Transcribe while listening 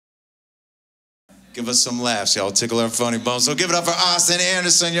Give us some laughs, y'all. Tickle our funny bones. So give it up for Austin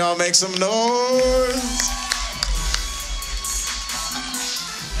Anderson. Y'all make some noise.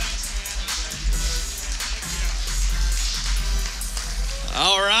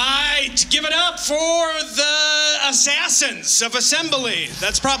 All right, give it up for the assassins of assembly.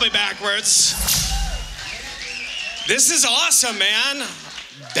 That's probably backwards. This is awesome, man.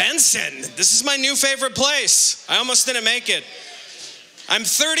 Benson, this is my new favorite place. I almost didn't make it. I'm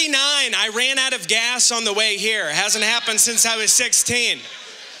 39. I ran out of gas on the way here. It hasn't happened since I was 16.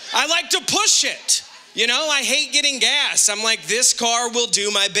 I like to push it. You know, I hate getting gas. I'm like, this car will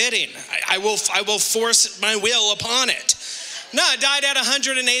do my bidding. I will force my will upon it. No, I died at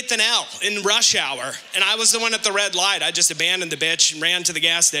 108th and L in rush hour, and I was the one at the red light. I just abandoned the bitch and ran to the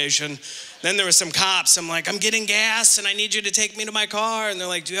gas station. Then there were some cops. I'm like, I'm getting gas, and I need you to take me to my car. And they're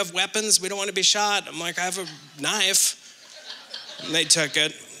like, do you have weapons? We don't want to be shot. I'm like, I have a knife. And they took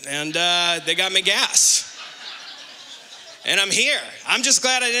it, and they got me gas. And I'm here. I'm just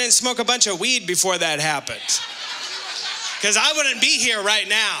glad I didn't smoke a bunch of weed before that happened. Because I wouldn't be here right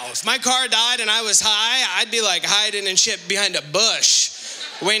now. If my car died and I was high, I'd be like hiding and shit behind a bush,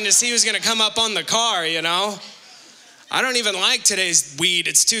 waiting to see who's gonna come up on the car, you know? I don't even like today's weed,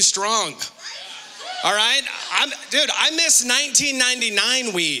 it's too strong. All right? Dude, I miss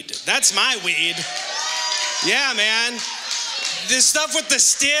 1999 weed. That's my weed. Yeah, man. This stuff with the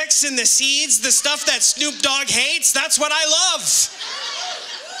sticks and the seeds, the stuff that Snoop Dogg hates, that's what I love.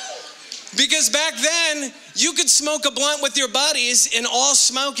 Because back then, you could smoke a blunt with your buddies and all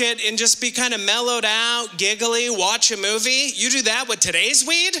smoke it and just be kind of mellowed out, giggly, watch a movie. You do that with today's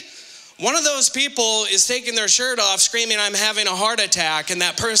weed? One of those people is taking their shirt off screaming, I'm having a heart attack, and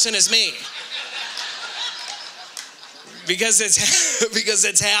that person is me. Because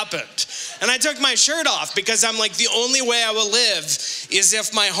it's happened. And I took my shirt off because I'm like, the only way I will live is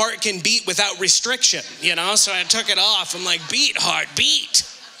if my heart can beat without restriction, you know? So I took it off. I'm like, beat, heart, beat.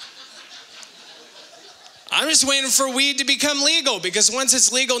 I'm just waiting for weed to become legal because once it's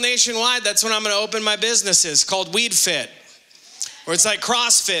legal nationwide, that's when I'm gonna open my businesses called Weed Fit. Where it's like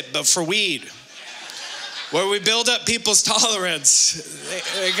CrossFit, but for weed. Where we build up people's tolerance.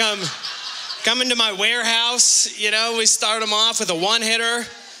 They come into my warehouse, you know, we start them off with a one-hitter,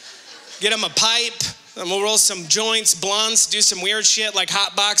 get them a pipe, and we'll roll some joints, blunts, do some weird shit like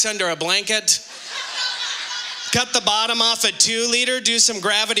hot box under a blanket. Cut the bottom off a 2-liter, do some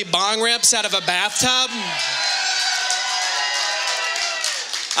gravity bong rips out of a bathtub.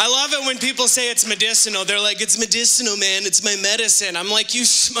 I love it when people say it's medicinal. They're like, it's medicinal, man, it's my medicine. I'm like, you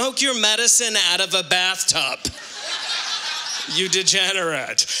smoke your medicine out of a bathtub. You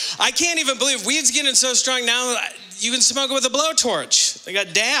degenerate. I can't even believe weed's getting so strong now, you can smoke it with a blowtorch. They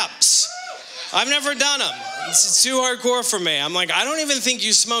got dabs. I've never done them. It's too hardcore for me. I'm like, I don't even think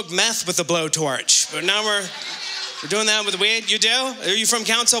you smoke meth with a blowtorch. But now we're doing that with weed. You do? Are you from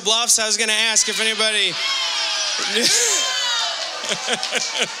Council Bluffs? I was gonna ask if anybody knew.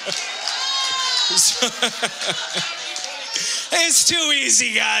 It's too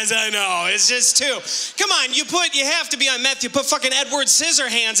easy, guys, I know. It's just too. Come on, you have to be on meth. You put fucking Edward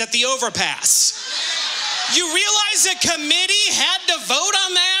Scissorhands at the overpass. You realize the committee had to vote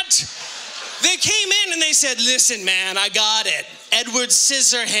on that? They came in and they said, listen, man, I got it. Edward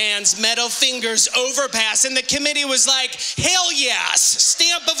Scissorhands, Metal Fingers, overpass. And the committee was like, hell yes,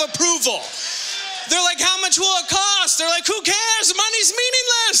 stamp of approval. They're like, how much will it cost? They're like, who cares? Money's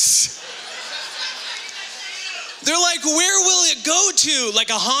meaningless. They're like, where will it go to? Like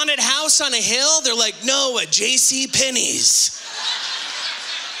a haunted house on a hill? They're like, no, a J.C. Penney's.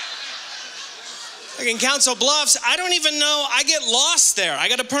 Like in Council Bluffs, I don't even know, I get lost there. I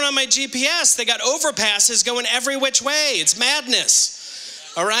gotta put on my GPS. They got overpasses going every which way. It's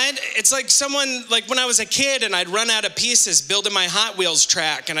madness, all right? It's like someone, like when I was a kid and I'd run out of pieces building my Hot Wheels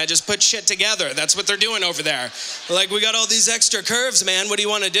track and I just put shit together. That's what they're doing over there. They're like, we got all these extra curves, man. What do you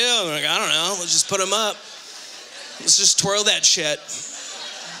wanna do? I'm like, I don't know, let's just put them up. Let's just twirl that shit.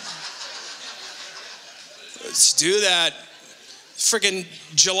 Let's do that. Freaking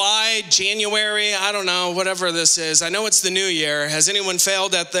July, January, I don't know, whatever this is. I know it's the new year. Has anyone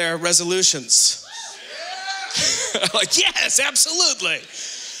failed at their resolutions? Like, yes, absolutely.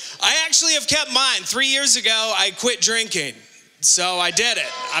 I actually have kept mine. 3 years ago, I quit drinking. So I did it.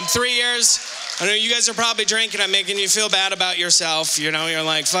 I'm 3 years. I know you guys are probably drinking. I'm making you feel bad about yourself. You know, you're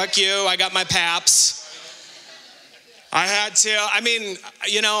like, fuck you. I got my paps. I had to. I mean,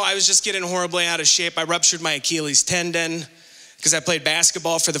 you know, I was just getting horribly out of shape. I ruptured my Achilles tendon because I played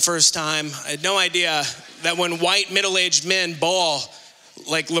basketball for the first time. I had no idea that when white middle-aged men ball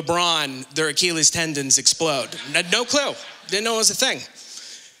like LeBron, their Achilles tendons explode. I had no clue. Didn't know it was a thing.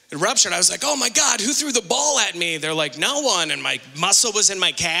 It ruptured. I was like, oh my God, who threw the ball at me? They're like, no one. And my muscle was in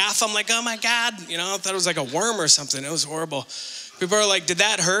my calf. I'm like, oh my God. You know, I thought it was like a worm or something. It was horrible. People are like, did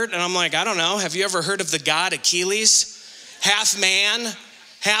that hurt? And I'm like, I don't know. Have you ever heard of the god Achilles? Half man,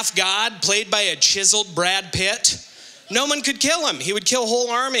 half God, played by a chiseled Brad Pitt. No one could kill him. He would kill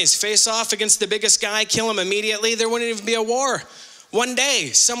whole armies, face off against the biggest guy, kill him immediately. There wouldn't even be a war. One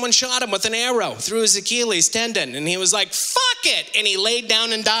day, someone shot him with an arrow through his Achilles tendon, and he was like, fuck it, and he laid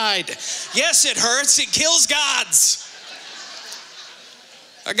down and died. Yes, it hurts. It kills gods.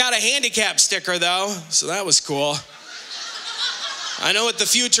 I got a handicap sticker, though, so that was cool. I know what the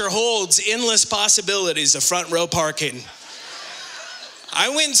future holds, endless possibilities of front row parking. I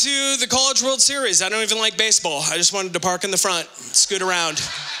went to the College World Series. I don't even like baseball. I just wanted to park in the front, scoot around.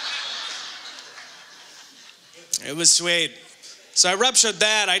 It was sweet. So I ruptured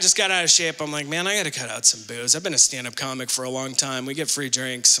that. I just got out of shape. I'm like, man, I got to cut out some booze. I've been a stand-up comic for a long time. We get free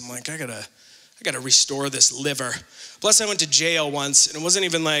drinks. I'm like, I gotta restore this liver. Plus, I went to jail once, and it wasn't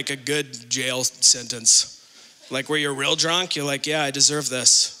even like a good jail sentence. Like, where you're real drunk, you're like, yeah, I deserve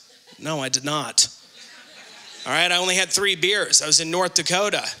this. No, I did not. All right, I only had 3 beers. I was in North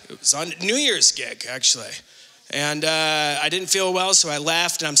Dakota. It was on a New Year's gig, actually. And I didn't feel well, so I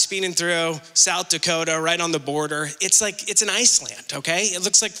left, and I'm speeding through South Dakota, right on the border. It's in Iceland, okay? It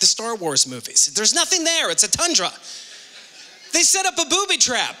looks like the Star Wars movies. There's nothing there. It's a tundra. They set up a booby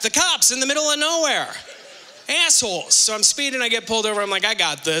trap, the cops in the middle of nowhere. Assholes. So I'm speeding, I get pulled over. I'm like, I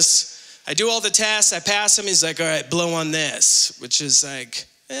got this. I do all the tests. I pass him. He's like, all right, blow on this, which is like,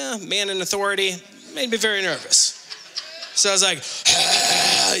 man in authority. Made me very nervous. So I was like,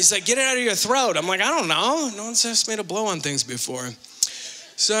 he's like, get it out of your throat. I'm like, I don't know. No one's asked me to blow on things before.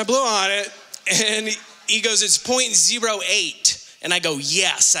 So I blew on it, and he goes, it's 0.08. And I go,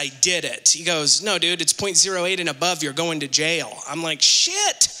 yes, I did it. He goes, no, dude, it's 0.08 and above. You're going to jail. I'm like,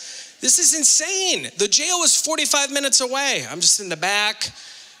 shit, this is insane. The jail was 45 minutes away. I'm just in the back.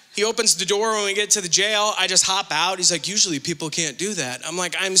 He opens the door when we get to the jail. I just hop out. He's like, usually people can't do that. I'm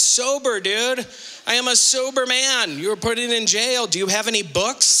like, I'm sober, dude. I am a sober man. You were put in jail. Do you have any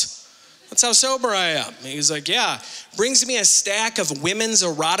books? That's how sober I am. He's like, yeah. Brings me a stack of women's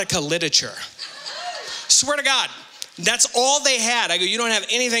erotica literature. Swear to God, that's all they had. I go, you don't have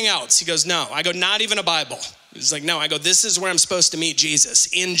anything else? He goes, no. I go, not even a Bible. He's like, no. I go, this is where I'm supposed to meet Jesus,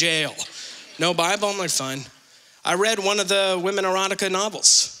 in jail. No Bible? I'm like, fine. I read one of the women erotica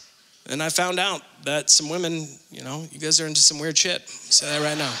novels. And I found out that some women, you guys are into some weird shit. I'll say that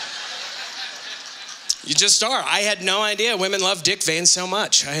right now. You just are. I had no idea women love dick veins so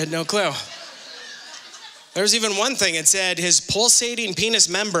much. I had no clue. There was even one thing. It said his pulsating penis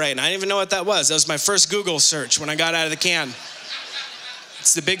membrane. I didn't even know what that was. That was my first Google search when I got out of the can.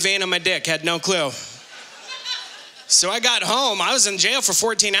 It's the big vein on my dick. Had no clue. So I got home. I was in jail for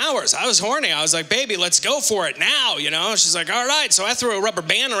 14 hours. I was horny. I was like, baby, let's go for it now, She's like, all right. So I threw a rubber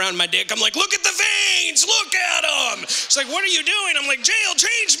band around my dick. I'm like, look at the veins. Look at them. She's like, what are you doing? I'm like, jail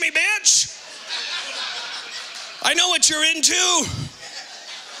changed me, bitch. I know what you're into.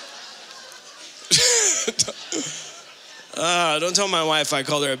 Don't tell my wife I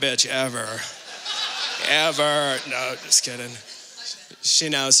called her a bitch ever. Ever. No, just kidding. She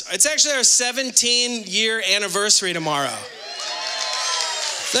knows. It's actually our 17-year anniversary tomorrow.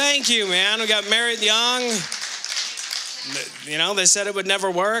 Thank you, man. We got married young. They said it would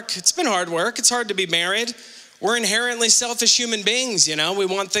never work. It's been hard work. It's hard to be married. We're inherently selfish human beings, We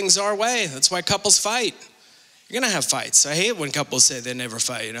want things our way. That's why couples fight. You're gonna have fights. I hate when couples say they never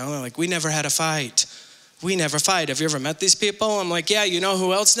fight, They're like, we never had a fight. We never fight. Have you ever met these people? I'm like, yeah, you know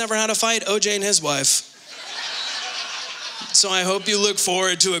who else never had a fight? OJ and his wife. So I hope you look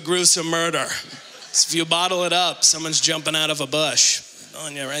forward to a gruesome murder. So if you bottle it up, someone's jumping out of a bush. I'm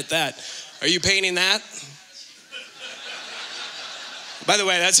telling you, write that. Are you painting that? By the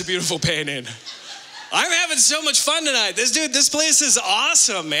way, that's a beautiful painting. I'm having so much fun tonight. This place is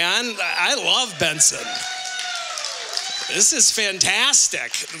awesome, man. I love Benson. This is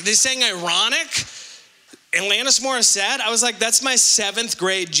fantastic. They sang Ironic. Alanis Morissette. I was like, that's my 7th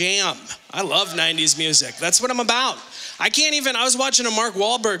grade jam. I love 90s music. That's what I'm about. I was watching a Mark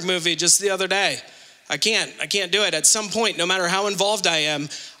Wahlberg movie just the other day. I can't do it. At some point, no matter how involved I am,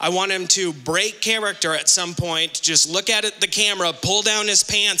 I want him to break character at some point, just look at the camera, pull down his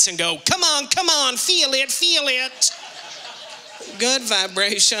pants and go, come on, feel it. Good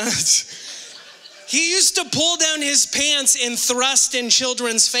vibrations. He used to pull down his pants and thrust in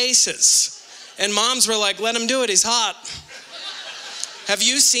children's faces. And moms were like, let him do it, he's hot. Have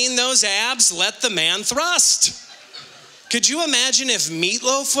you seen those abs? Let the man thrust. Could you imagine if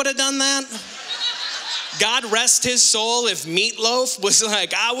Meatloaf would have done that? God rest his soul if Meatloaf was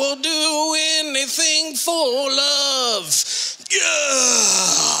like, I will do anything for love. Yeah.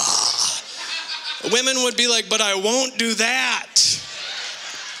 Women would be like, but I won't do that.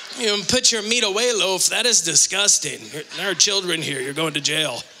 You know, put your meat away, loaf. That is disgusting. There are children here. You're going to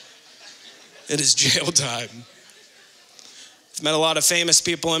jail. It is jail time. I've met a lot of famous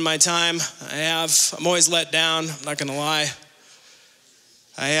people in my time. I'm always let down. I'm not going to lie.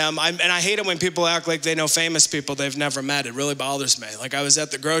 I am. And I hate it when people act like they know famous people they've never met. It really bothers me. Like I was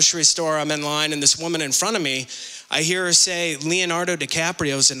at the grocery store. I'm in line, and this woman in front of me, I hear her say, Leonardo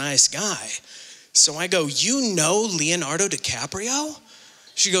DiCaprio's a nice guy. So I go, you know Leonardo DiCaprio?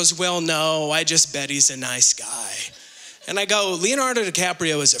 She goes, well, no, I just bet he's a nice guy. And I go, Leonardo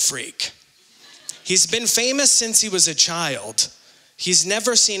DiCaprio is a freak. He's been famous since he was a child. He's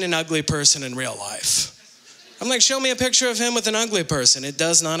never seen an ugly person in real life. I'm like, show me a picture of him with an ugly person. It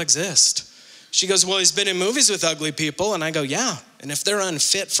does not exist. She goes, well, he's been in movies with ugly people. And I go, yeah. And if they're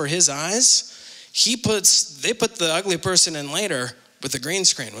unfit for his eyes, they put the ugly person in later with a green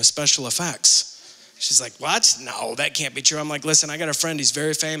screen with special effects. She's like, what? No, that can't be true. I'm like, listen, I got a friend. He's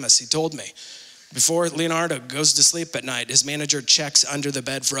very famous. He told me before Leonardo goes to sleep at night, his manager checks under the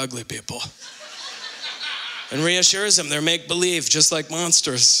bed for ugly people and reassures him they're make-believe, just like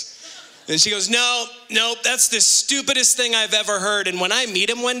monsters. And she goes, no, that's the stupidest thing I've ever heard. And when I meet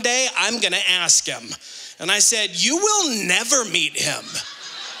him one day, I'm going to ask him. And I said, you will never meet him.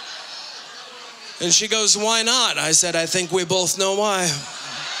 And she goes, why not? I said, I think we both know why.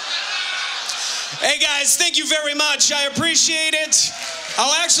 Hey guys, thank you very much. I appreciate it.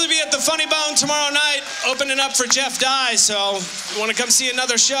 I'll actually be at the Funny Bone tomorrow night, opening up for Jeff Dye. So if you want to come see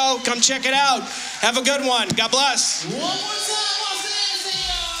another show, come check it out. Have a good one. God bless. One more time.